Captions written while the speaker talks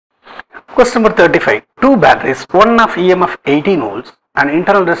Question number 35. Two batteries, one of EMF 18 volts and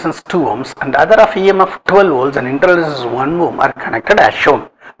internal resistance 2 ohms and other of EMF 12 volts and internal resistance 1 ohm are connected as shown.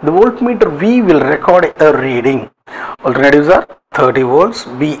 The voltmeter V will record a reading. Alternatives are 30 volts,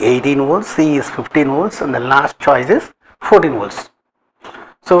 B 18 volts, C is 15 volts and the last choice is 14 volts.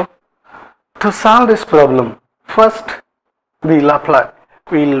 So, to solve this problem, first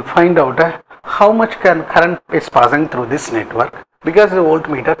we'll find out how much current is passing through this network. Because the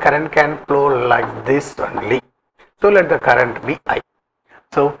voltmeter current can flow like this only. So let the current be I.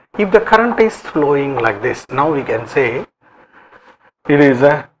 So if the current is flowing like this, now we can say it is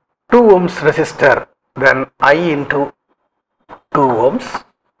a 2 ohms resistor, then I into 2 ohms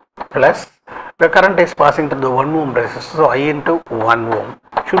plus the current is passing through the 1 ohm resistor, so I into 1 ohm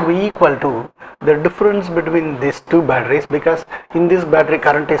should be equal to the difference between these two batteries, because in this battery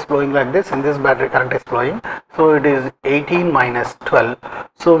current is flowing like this, in this battery current is flowing, so it is 18 minus 12,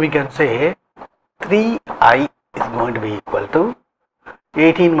 so we can say 3I is going to be equal to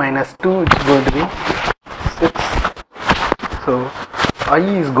 18 minus 2, it's going to be 6, so I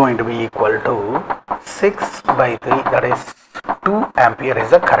is going to be equal to 6 by 3, that is 2 ampere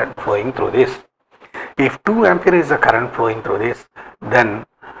is the current flowing through this. If 2 ampere is the current flowing through this, then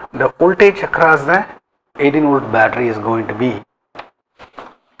the voltage across the 18 volt battery is going to be,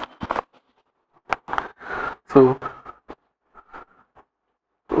 so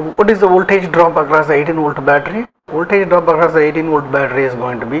what is the voltage drop across the 18 volt battery? Voltage drop across the 18 volt battery is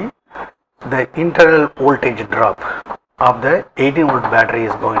going to be the internal voltage drop of the 18 volt battery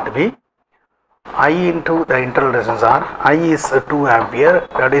is going to be I into the internal resistance R. I is 2 ampere,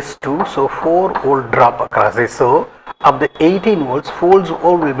 that is 2, so 4 volt drop across this. So of the 18 volts, 4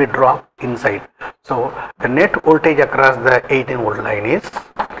 volt will be dropped inside. So the net voltage across the 18 volt line is,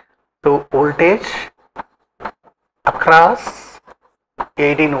 so voltage across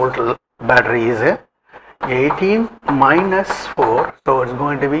 18 volt battery is 18 minus 4, so it's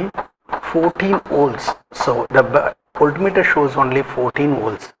going to be 14 volts. So the voltmeter shows only 14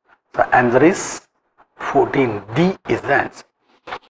 volts. The answer is 14. D is the answer.